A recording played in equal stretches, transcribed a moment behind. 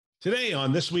Today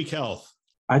on This Week Health.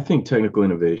 I think technical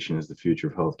innovation is the future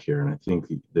of healthcare, and I think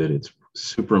that it's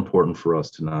super important for us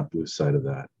to not lose sight of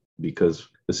that because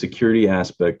the security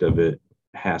aspect of it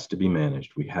has to be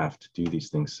managed. We have to do these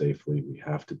things safely. We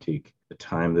have to take the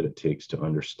time that it takes to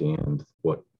understand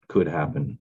what could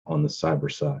happen on the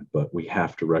cyber side, but we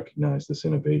have to recognize this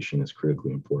innovation is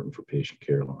critically important for patient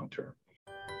care long term.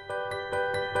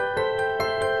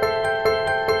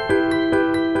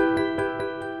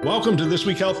 Welcome to This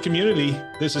Week Health Community.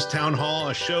 This is Town Hall,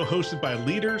 a show hosted by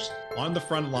leaders on the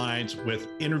front lines with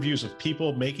interviews of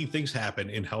people making things happen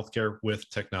in healthcare with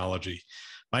technology.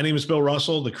 My name is Bill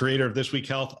Russell, the creator of This Week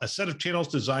Health, a set of channels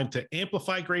designed to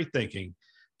amplify great thinking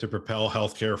to propel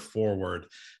healthcare forward.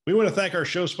 We want to thank our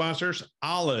show sponsors,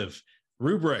 Olive,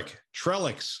 Rubrik,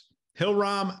 Trellix,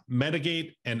 Hillrom,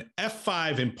 Medigate, and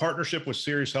F5 in partnership with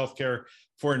Sirius Healthcare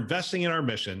for investing in our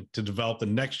mission to develop the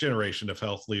next generation of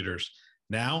health leaders.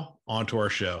 Now, on to our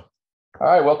show. All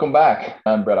right, welcome back.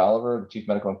 I'm Brett Oliver, the Chief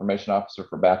Medical Information Officer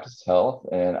for Baptist Health,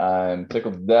 and I'm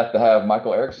tickled to death to have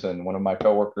Michael Erickson, one of my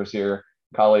coworkers here,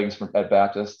 colleagues at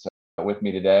Baptist, with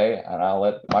me today, and I'll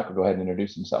let Michael go ahead and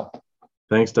introduce himself.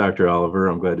 Thanks, Dr. Oliver.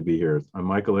 I'm glad to be here. I'm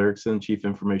Michael Erickson, Chief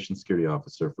Information Security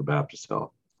Officer for Baptist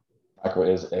Health. Michael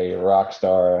is a rock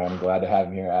star. I'm glad to have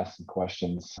him here, ask some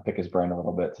questions, pick his brain a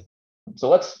little bit. So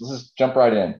let's just jump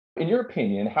right in. In your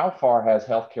opinion, how far has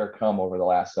healthcare come over the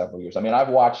last several years? I mean, I've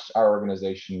watched our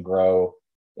organization grow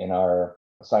in our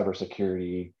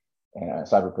cybersecurity and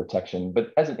cyber protection,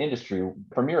 but as an industry,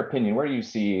 from your opinion, where do you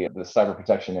see the cyber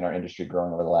protection in our industry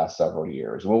growing over the last several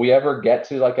years? Will we ever get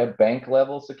to like a bank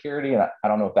level security? And I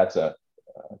don't know if that's a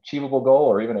achievable goal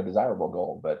or even a desirable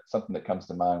goal, but something that comes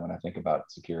to mind when I think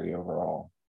about security overall.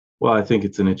 Well, I think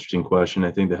it's an interesting question.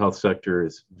 I think the health sector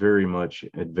is very much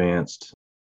advanced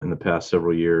in the past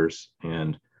several years,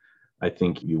 and I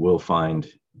think you will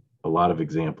find a lot of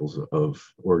examples of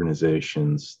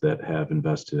organizations that have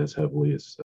invested as heavily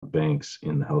as banks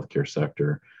in the healthcare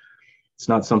sector. It's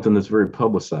not something that's very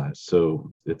publicized,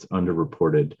 so it's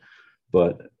underreported,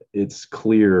 but it's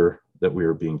clear that we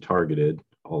are being targeted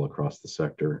all across the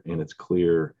sector, and it's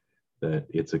clear that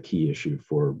it's a key issue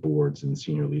for boards and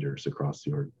senior leaders across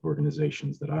the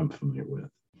organizations that I'm familiar with.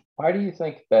 Why do you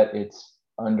think that it's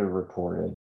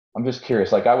underreported? I'm just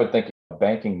curious. Like, I would think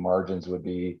banking margins would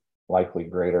be likely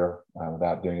greater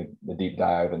without doing the deep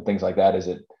dive and things like that. Is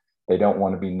it they don't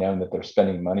want to be known that they're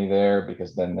spending money there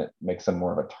because then that makes them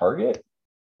more of a target?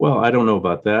 Well, I don't know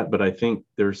about that, but I think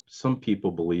there's some people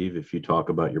believe if you talk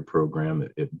about your program,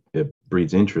 it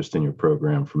breeds interest in your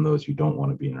program from those who don't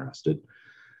want to be interested.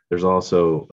 There's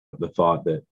also the thought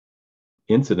that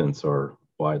incidents are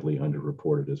widely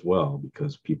underreported as well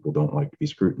because people don't like to be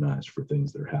scrutinized for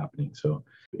things that are happening. So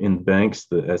in banks,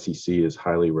 the SEC is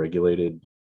highly regulated.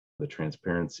 The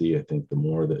transparency, I think the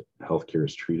more that healthcare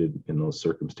is treated in those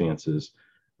circumstances,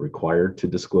 required to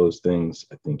disclose things,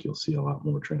 I think you'll see a lot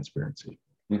more transparency.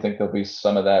 Do you think there'll be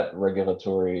some of that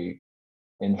regulatory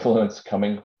influence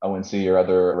coming ONC or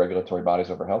other regulatory bodies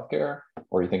over healthcare,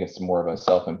 or do you think it's more of a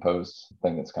self-imposed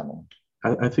thing that's coming?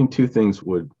 I think two things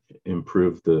would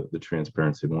improve the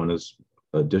transparency. One is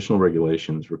additional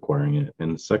regulations requiring it,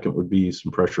 and the second would be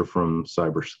some pressure from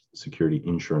cybersecurity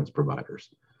insurance providers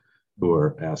who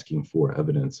are asking for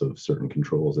evidence of certain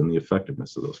controls and the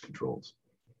effectiveness of those controls.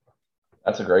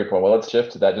 That's a great point. Well, let's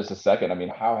shift to that just a second. I mean,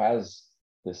 how has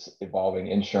this evolving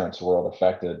insurance world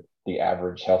affected the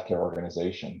average healthcare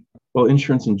organization? Well,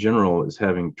 insurance in general is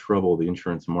having trouble. The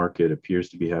insurance market appears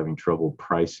to be having trouble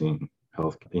pricing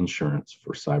health insurance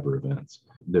for cyber events.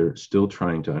 They're still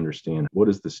trying to understand what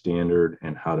is the standard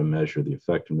and how to measure the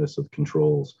effectiveness of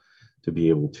controls to be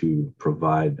able to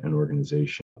provide an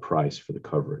organization a price for the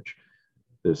coverage.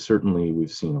 Certainly,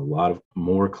 we've seen a lot of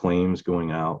more claims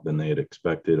going out than they had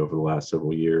expected over the last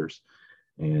several years,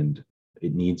 and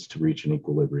it needs to reach an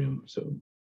equilibrium. So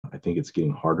I think it's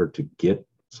getting harder to get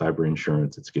cyber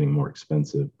insurance. It's getting more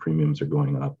expensive. Premiums are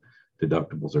going up.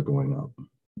 Deductibles are going up.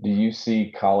 Do you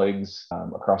see colleagues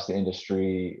across the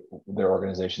industry, their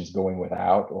organizations going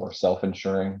without or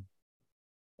self-insuring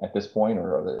at this point,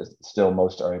 or still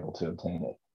most are able to obtain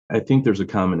it? I think there's a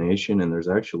combination, and there's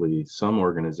actually some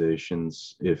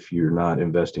organizations, if you're not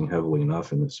investing heavily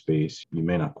enough in the space, you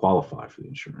may not qualify for the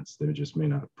insurance. They just may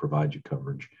not provide you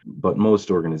coverage. But most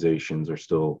organizations are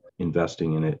still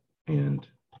investing in it and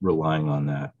relying on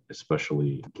that,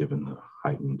 especially given the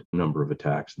heightened number of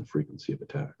attacks and the frequency of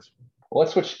attacks. Well,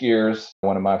 let's switch gears.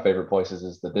 One of my favorite places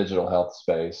is the digital health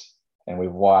space. And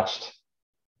we've watched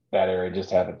that area just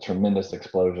had a tremendous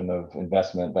explosion of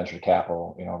investment, venture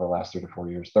capital, over the last 3 to 4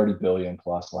 years, 30 billion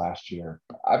plus last year.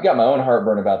 I've got my own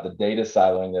heartburn about the data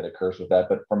siloing that occurs with that.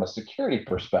 But from a security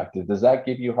perspective, does that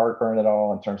give you heartburn at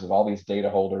all in terms of all these data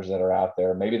holders that are out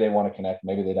there? Maybe they want to connect,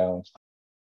 maybe they don't.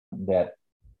 That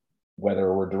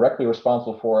whether we're directly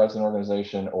responsible for as an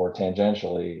organization or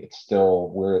tangentially, it's still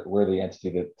we're the entity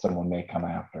that someone may come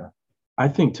after. I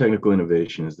think technical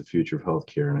innovation is the future of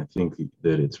healthcare, and I think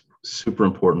that it's super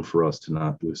important for us to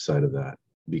not lose sight of that,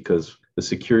 because the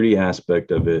security aspect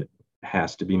of it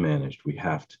has to be managed. We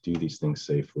have to do these things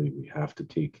safely. We have to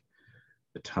take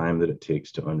the time that it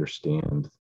takes to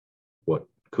understand what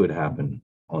could happen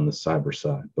on the cyber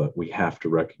side, but we have to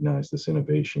recognize this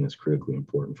innovation is critically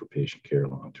important for patient care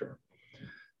long term.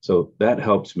 So that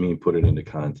helps me put it into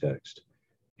context,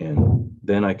 and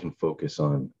then I can focus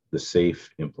on the safe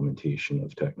implementation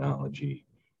of technology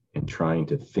and trying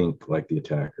to think like the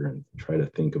attacker and try to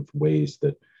think of ways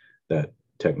that that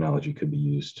technology could be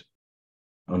used,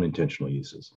 unintentional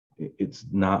uses. It's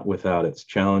not without its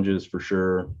challenges for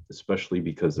sure, especially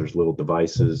because there's little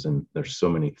devices and there's so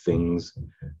many things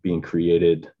being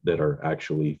created that are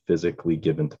actually physically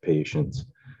given to patients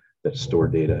that store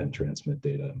data and transmit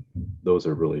data. Those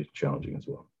are really challenging as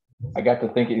well. I got to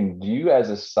thinking, do you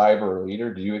as a cyber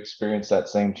leader, do you experience that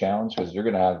same challenge? Because you're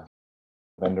going to have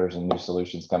vendors and new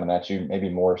solutions coming at you, maybe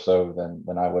more so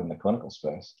than I would in the clinical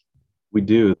space. We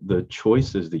do. The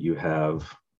choices that you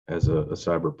have as a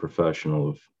cyber professional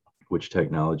of which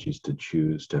technologies to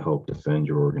choose to help defend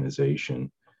your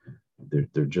organization,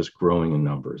 they're just growing in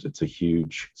numbers. It's a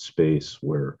huge space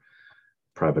where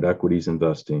private equity is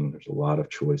investing. There's a lot of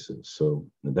choices. So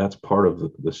that's part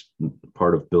of this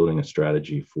part of building a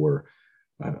strategy for,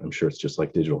 I'm sure it's just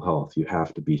like digital health. You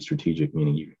have to be strategic,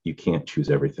 meaning you can't choose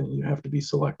everything. You have to be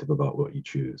selective about what you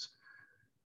choose.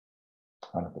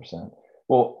 100%.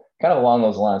 Well, kind of along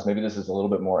those lines, maybe this is a little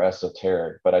bit more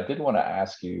esoteric, but I did want to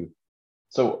ask you,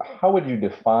 so how would you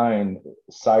define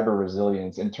cyber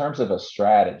resilience in terms of a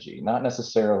strategy, not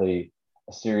necessarily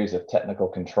a series of technical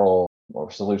control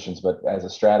or solutions, but as a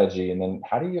strategy? And then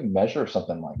how do you measure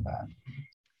something like that?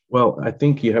 Well, I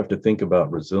think you have to think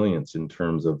about resilience in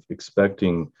terms of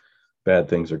expecting bad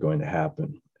things are going to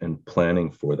happen and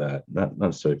planning for that, not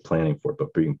necessarily planning for it,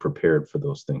 but being prepared for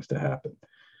those things to happen.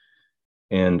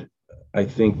 And I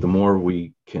think the more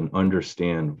we can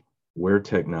understand where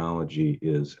technology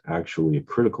is actually a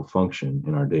critical function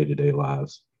in our day-to-day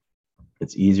lives,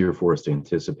 it's easier for us to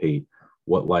anticipate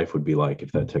what life would be like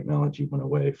if that technology went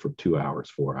away for 2 hours,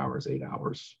 4 hours, 8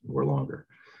 hours, or longer.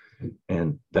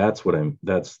 And that's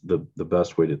the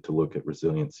best way to look at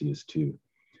resiliency, is to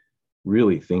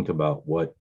really think about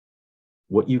what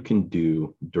you can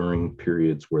do during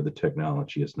periods where the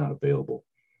technology is not available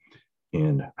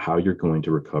and how you're going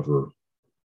to recover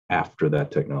after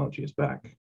that technology is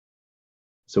back.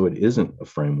 So it isn't a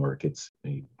framework, it's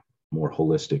a more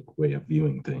holistic way of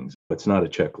viewing things. It's not a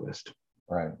checklist.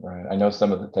 Right. I know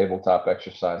some of the tabletop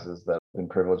exercises that I've been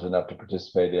privileged enough to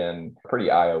participate in, pretty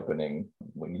eye-opening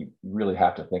when you really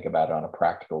have to think about it on a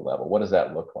practical level. What does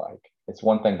that look like? It's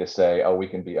one thing to say, oh, we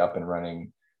can be up and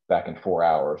running back in 4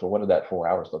 hours. Well, what did that 4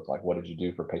 hours look like? What did you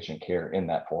do for patient care in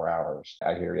that 4 hours?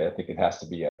 I hear you. I think it has to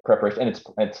be a preparation, and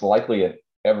it's likely an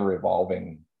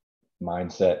ever-evolving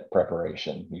mindset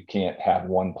preparation. You can't have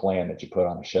one plan that you put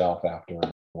on the shelf after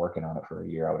working on it for a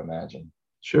year, I would imagine.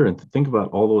 Sure. And think about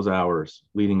all those hours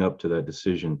leading up to that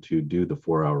decision to do the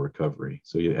 4-hour recovery.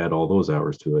 So you add all those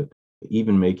hours to it,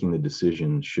 even making the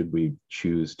decision, should we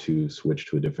choose to switch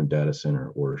to a different data center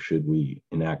or should we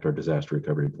enact our disaster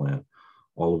recovery plan?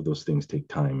 All of those things take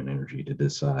time and energy to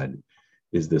decide,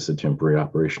 is this a temporary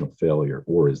operational failure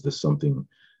or is this something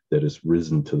that has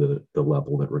risen to the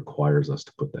level that requires us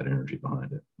to put that energy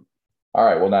behind it? All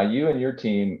right. Well, now you and your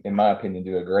team, in my opinion,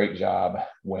 do a great job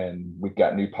when we've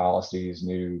got new policies,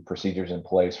 new procedures in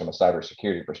place from a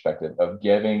cybersecurity perspective of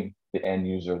giving the end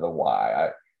user the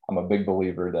why. I'm a big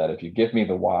believer that if you give me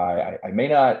the why, I may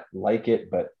not like it,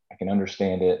 but I can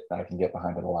understand it and I can get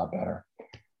behind it a lot better.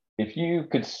 If you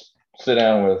could sit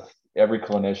down with every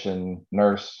clinician,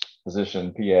 nurse,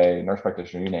 physician, PA, nurse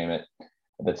practitioner, you name it,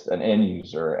 that's an end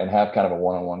user and have kind of a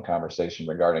one-on-one conversation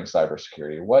regarding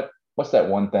cybersecurity, what's that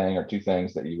one thing or two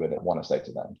things that you would want to say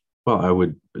to them? Well, I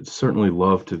would certainly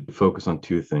love to focus on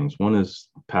two things. One is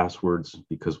passwords,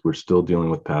 because we're still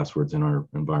dealing with passwords in our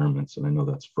environments, and I know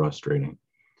that's frustrating.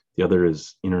 The other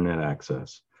is internet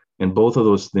access. And both of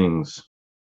those things,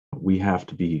 we have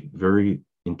to be very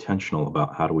intentional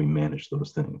about how do we manage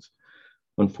those things.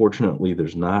 Unfortunately,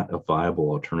 there's not a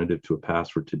viable alternative to a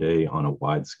password today on a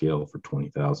wide scale for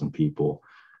 20,000 people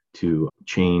to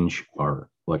change our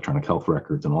electronic health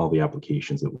records and all the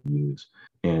applications that we use.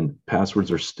 And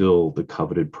passwords are still the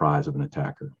coveted prize of an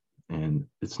attacker. And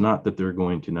it's not that they're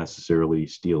going to necessarily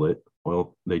steal it.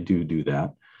 Well, they do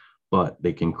that, but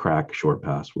they can crack short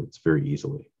passwords very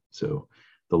easily. So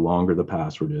the longer the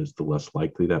password is, the less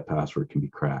likely that password can be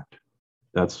cracked.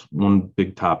 That's one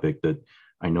big topic that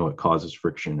I know it causes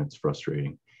friction. It's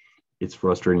frustrating. It's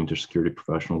frustrating to security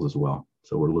professionals as well.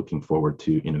 So we're looking forward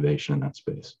to innovation in that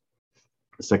space.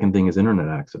 The second thing is internet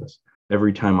access.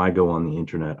 Every time I go on the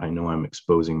internet, I know I'm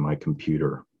exposing my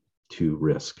computer to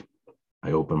risk.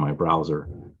 I open my browser.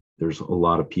 There's a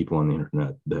lot of people on the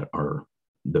internet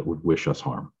that would wish us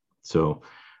harm. So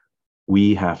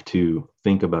we have to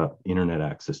think about internet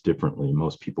access differently.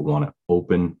 Most people want to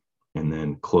open and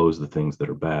then close the things that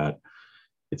are bad.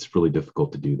 It's really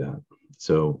difficult to do that.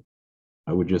 So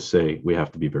I would just say we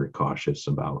have to be very cautious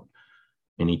about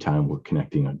anytime we're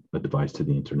connecting a device to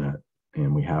the internet,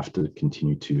 and we have to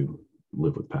continue to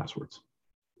live with passwords.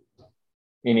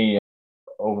 Any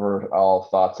overall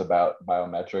thoughts about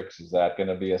biometrics? Is that going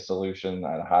to be a solution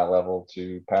at a high level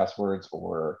to passwords,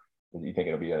 or do you think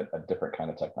it'll be a different kind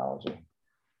of technology?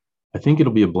 I think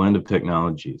it'll be a blend of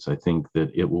technologies. I think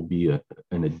that it will be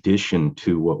an addition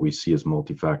to what we see as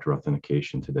multi-factor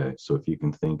authentication today. So if you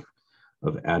can think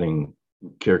of adding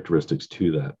characteristics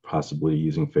to that, possibly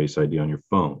using Face ID on your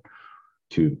phone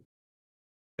to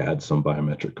add some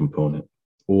biometric component,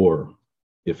 or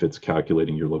if it's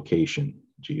calculating your location,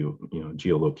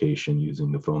 geolocation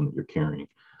using the phone that you're carrying.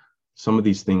 Some of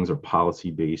these things are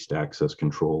policy-based access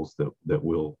controls that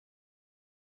will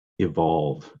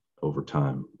evolve over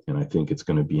time. And I think it's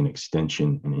going to be an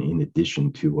extension and in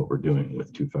addition to what we're doing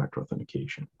with two-factor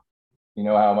authentication. You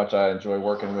know how much I enjoy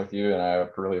working with you, and I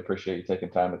really appreciate you taking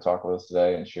time to talk with us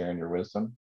today and sharing your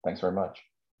wisdom. Thanks very much.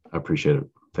 I appreciate it.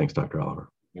 Thanks, Dr. Oliver.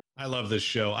 I love this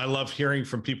show. I love hearing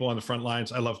from people on the front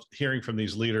lines. I love hearing from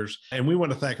these leaders. And we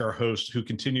want to thank our hosts who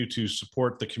continue to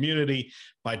support the community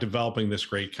by developing this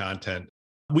great content.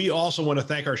 We also want to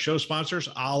thank our show sponsors,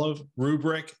 Olive,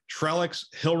 Rubrik, Trellix,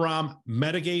 Hillrom,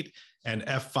 Medigate, and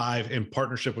F5 in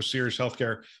partnership with Sirius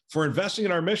Healthcare for investing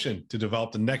in our mission to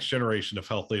develop the next generation of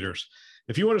health leaders.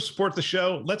 If you want to support the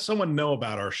show, let someone know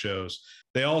about our shows.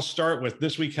 They all start with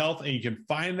This Week Health, and you can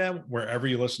find them wherever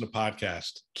you listen to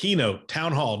podcasts. Keynote,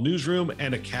 Town Hall, Newsroom,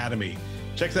 and Academy.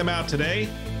 Check them out today,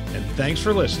 and thanks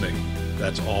for listening.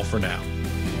 That's all for now.